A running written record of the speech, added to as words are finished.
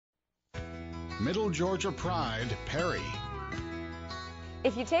Middle Georgia pride, Perry.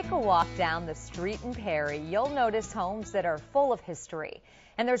 If you take a walk down the street in Perry, you'll notice homes that are full of history.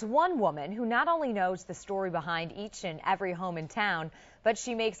 And there's one woman who not only knows the story behind each and every home in town, but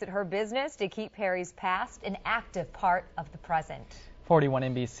she makes it her business to keep Perry's past an active part of the present. 41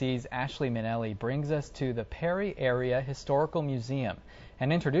 NBC's Ashley Minelli brings us to the Perry Area Historical Museum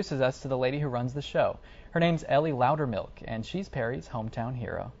and introduces us to the lady who runs the show. Her name's Ellie Loudermilk, and she's Perry's hometown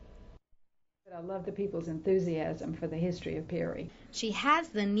hero. I love the people's enthusiasm for the history of Perry. She has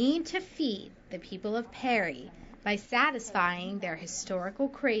the need to feed the people of Perry by satisfying their historical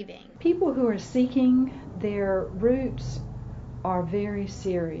craving. People who are seeking their roots are very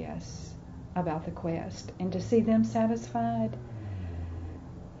serious about the quest, and to see them satisfied,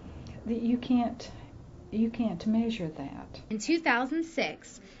 you can't measure that. In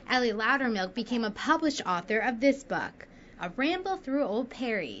 2006, Ellie Loudermilk became a published author of this book. A Ramble Through Old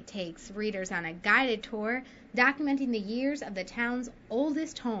Perry takes readers on a guided tour documenting the years of the town's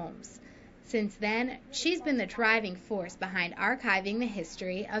oldest homes. Since then, she's been the driving force behind archiving the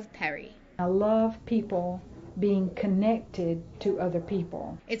history of Perry. I love people being connected to other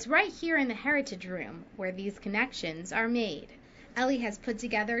people. It's right here in the Heritage Room where these connections are made. Ellie has put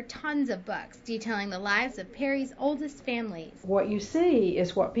together tons of books detailing the lives of Perry's oldest families. What you see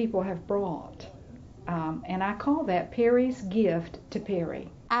is what people have brought. And I call that Perry's gift to Perry.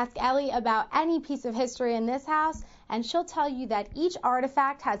 Ask Ellie about any piece of history in this house, and she'll tell you that each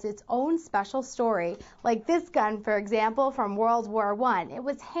artifact has its own special story. Like this gun, for example, from World War I. It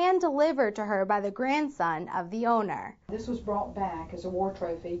was hand-delivered to her by the grandson of the owner. This was brought back as a war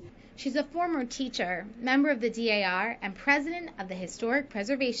trophy. She's a former teacher, member of the DAR, and president of the Historic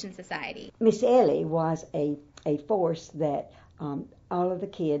Preservation Society. Miss Ellie was a force that all of the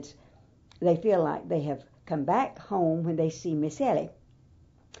kids, they feel like they have come back home when they see Miss Ellie.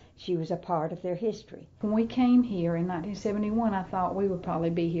 She was a part of their history. When we came here in 1971, I thought we would probably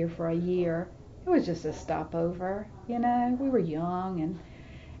be here for a year. It was just a stopover, you know. We were young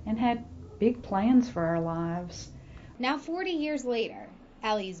and had big plans for our lives. Now 40 years later,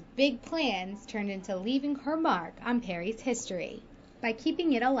 Ellie's big plans turned into leaving her mark on Perry's history by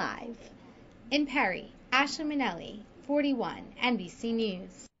keeping it alive. In Perry, Ashley Minelli, 41 NBC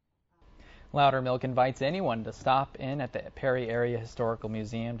News. Loudermilk invites anyone to stop in at the Perry Area Historical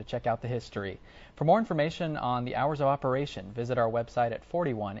Museum to check out the history. For more information on the hours of operation, visit our website at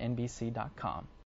 41nbc.com.